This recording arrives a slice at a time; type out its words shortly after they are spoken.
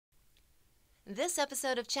This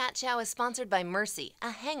episode of Chat Chow is sponsored by Mercy,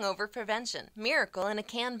 a hangover prevention miracle in a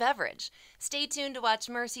canned beverage. Stay tuned to watch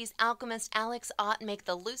Mercy's alchemist Alex Ott make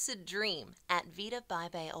the lucid dream at Vita by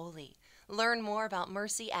Baoli. Learn more about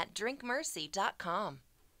Mercy at drinkmercy.com.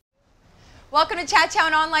 Welcome to Chat Chow,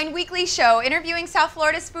 an online weekly show interviewing South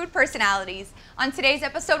Florida's food personalities. On today's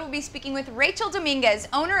episode, we'll be speaking with Rachel Dominguez,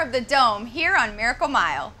 owner of The Dome, here on Miracle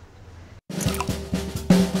Mile.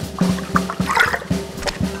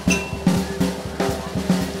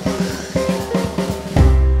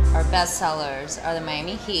 Best sellers are the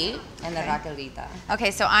Miami Heat and the Raquelita. Okay,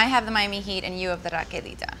 so I have the Miami Heat and you have the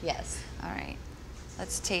Raquelita. Yes. All right,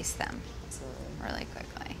 let's taste them. Absolutely. Really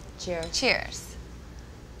quickly. Cheers. Cheers.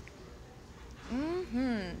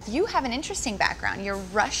 You have an interesting background. You're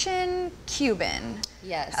Russian-Cuban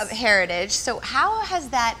Yes. of heritage. So how has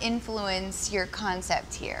that influenced your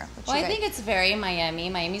concept here? Well, I think it's very Miami.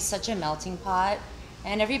 Miami's such a melting pot,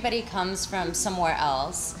 and everybody comes from somewhere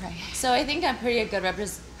else. Right. So I think I'm pretty a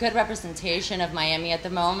good representation of Miami at the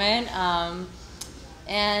moment.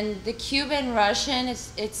 And the Cuban-Russian,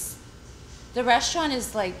 the restaurant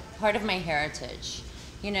is like part of my heritage.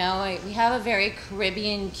 You know, we have a very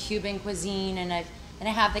Caribbean Cuban cuisine, and I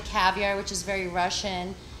have the caviar, which is very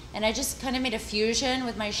Russian. And I just kind of made a fusion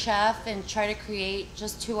with my chef and try to create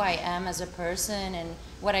just who I am as a person and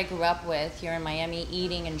what I grew up with here in Miami,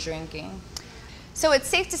 eating and drinking. So it's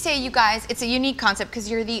safe to say, you guys, it's a unique concept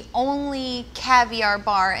because you're the only caviar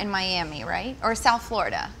bar in Miami, right? Or South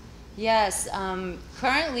Florida? Yes,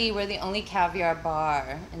 currently we're the only caviar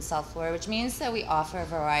bar in South Florida, which means that we offer a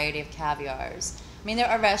variety of caviars. I mean, there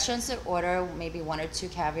are restaurants that order maybe 1 or 2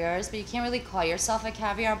 caviars, but you can't really call yourself a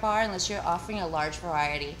caviar bar unless you're offering a large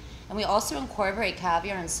variety. And we also incorporate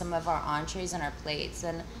caviar in some of our entrees and our plates,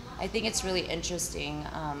 and I think it's really interesting.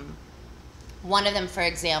 One of them, for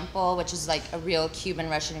example, which is like a real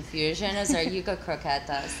Cuban-Russian infusion, is our yuca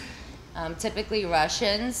croquetas. Typically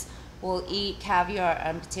Russians will eat caviar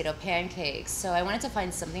on potato pancakes. So I wanted to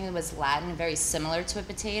find something that was Latin and very similar to a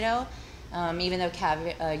potato. Even though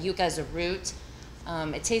yuca is a root,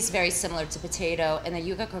 it tastes very similar to potato. And the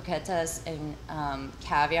yuca croquetas and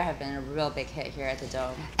caviar have been a real big hit here at the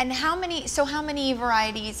Dome. And how many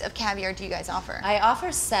varieties of caviar do you guys offer? I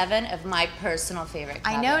offer 7 of my personal favorite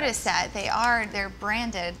caviars. I noticed that they're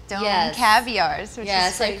branded Dome Yes. caviars, which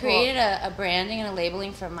is pretty I created cool. a branding and a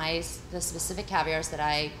labeling for the specific caviars that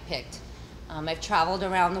I picked. I've traveled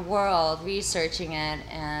around the world researching it,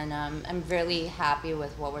 and I'm really happy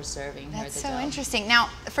with what we're serving here at the That's so Dome. interesting. Now,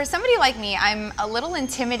 for somebody like me, I'm a little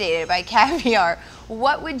intimidated by caviar.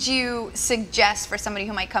 What would you suggest for somebody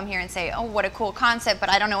who might come here and say, oh, what a cool concept, but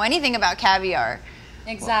I don't know anything about caviar?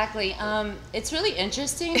 Exactly. It's really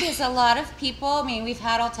interesting because a lot of people, I mean, we've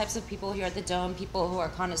had all types of people here at the Dome, people who are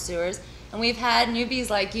connoisseurs, and we've had newbies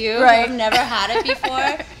like you who have never had it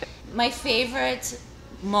before. My favorite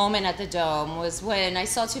moment at the Dome was when I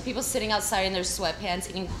saw 2 people sitting outside in their sweatpants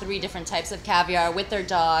eating 3 different types of caviar with their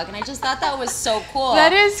dog, and I just thought that was so cool.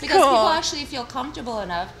 That is because cool. People actually feel comfortable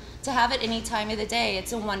enough to have it any time of the day.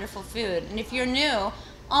 It's a wonderful food, and if you're new,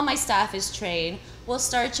 all my staff is trained. We'll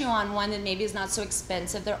start you on one that maybe is not so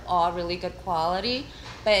expensive. They're all really good quality,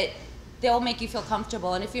 but they'll make you feel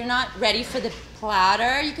comfortable. And if you're not ready for the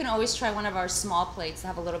platter, you can always try one of our small plates that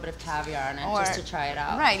have a little bit of caviar on it, just to try it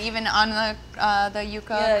out. Right, even on the yuca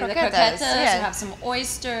croquetas. The croquetas, Yeah. we have some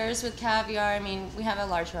oysters with caviar. I mean, we have a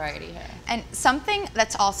large variety here. And something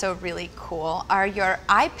that's also really cool are your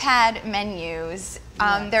iPad menus.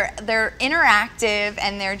 They're interactive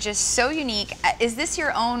and they're just so unique. Is this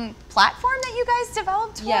your own platform that you guys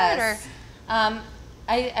developed for it? Yes.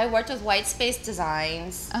 I worked with White Space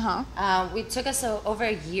Designs. We took us over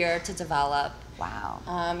a year to develop.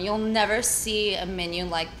 Wow. You'll never see a menu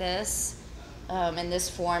like this in this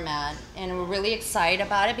format, and we're really excited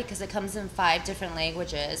about it because it comes in 5 different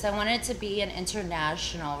languages. I wanted it to be an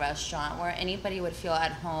international restaurant where anybody would feel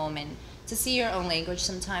at home, and to see your own language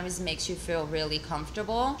sometimes makes you feel really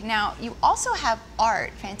comfortable. Now, you also have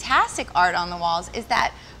art, fantastic art on the walls. Is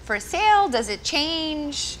that for sale? Does it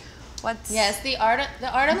change? Yes, the art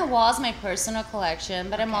on the wall is my personal collection,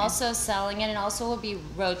 but I'm also selling it, and also will be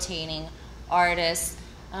rotating artists.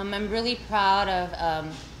 I'm really proud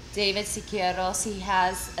of David Siqueiros. He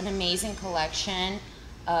has an amazing collection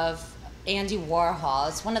of Andy Warhol.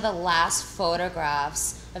 It's one of the last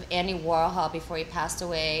photographs of Andy Warhol before he passed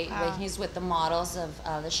away. Wow. When he's with the models of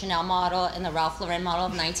the Chanel model and the Ralph Lauren model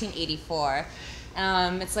of 1984.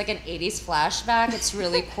 It's like an 80s flashback. It's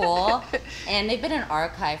really cool. And they've been in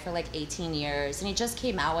archive for like 18 years. And he just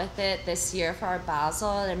came out with it this year for our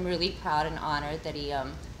Basel. And I'm really proud and honored that he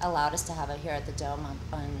allowed us to have it here at the Dome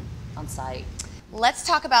on site. Let's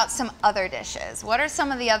talk about some other dishes. What are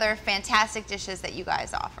some of the other fantastic dishes that you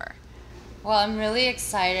guys offer? Well, I'm really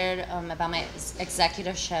excited about my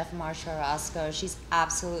executive chef, Marcia Orozco. She's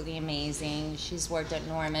absolutely amazing. She's worked at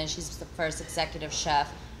Norman. She's the first executive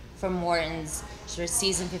chef for Morton's. She was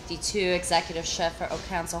season 52 executive chef for Oak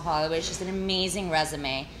Council Hollywood. She's an amazing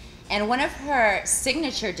resume. And one of her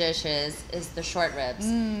signature dishes is the short ribs.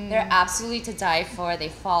 They're absolutely to die for. They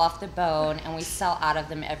fall off the bone, and we sell out of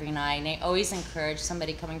them every night. And I always encourage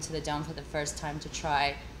somebody coming to the Dome for the first time to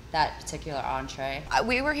try that particular entree.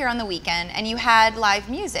 We were here on the weekend, and you had live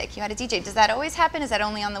music. You had a DJ. Does that always happen? Is that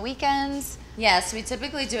only on the weekends? Yes, we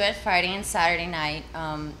typically do it Friday and Saturday night.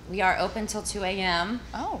 We are open till 2 a.m.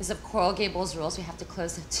 Oh. Because of Coral Gables rules, we have to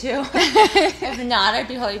close at 2. If not, I'd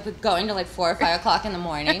be probably going to like 4 or 5 o'clock in the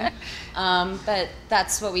morning. But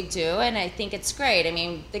that's what we do, and I think it's great. I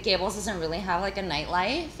mean, the Gables doesn't really have like a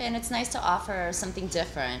nightlife, and it's nice to offer something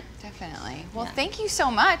different. Definitely. Well, Yeah. thank you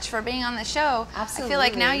so much for being on the show. Absolutely. I feel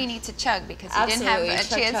like now you need to chug because you didn't have a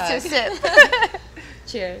Absolutely. chance to Chug, sip.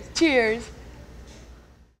 Cheers. Cheers.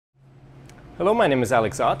 Hello, my name is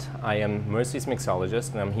Alex Ott. I am Mercy's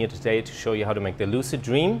mixologist, and I'm here today to show you how to make the Lucid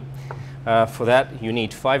Dream. For that, you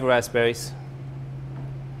need 5 raspberries.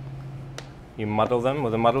 You muddle them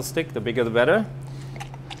with a muddle stick, the bigger the better.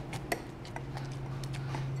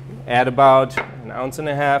 Add about 1.5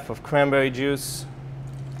 ounces of cranberry juice,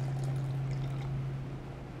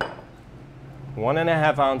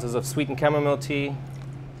 1.5 ounces of sweetened chamomile tea,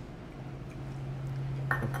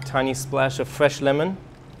 a tiny splash of fresh lemon,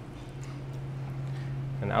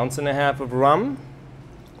 1.5 ounces of rum.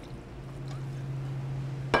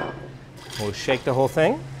 We'll shake the whole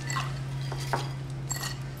thing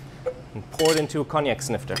and pour it into a cognac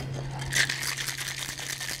snifter.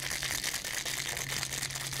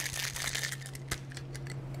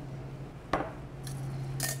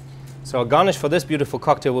 So our garnish for this beautiful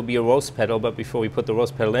cocktail will be a rose petal, but before we put the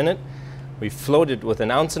rose petal in it, we float it with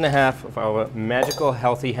 1.5 ounces of our magical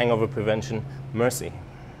healthy hangover prevention, Mercy.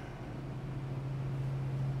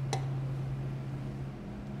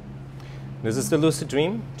 This is the Lucid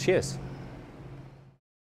Dream. Cheers.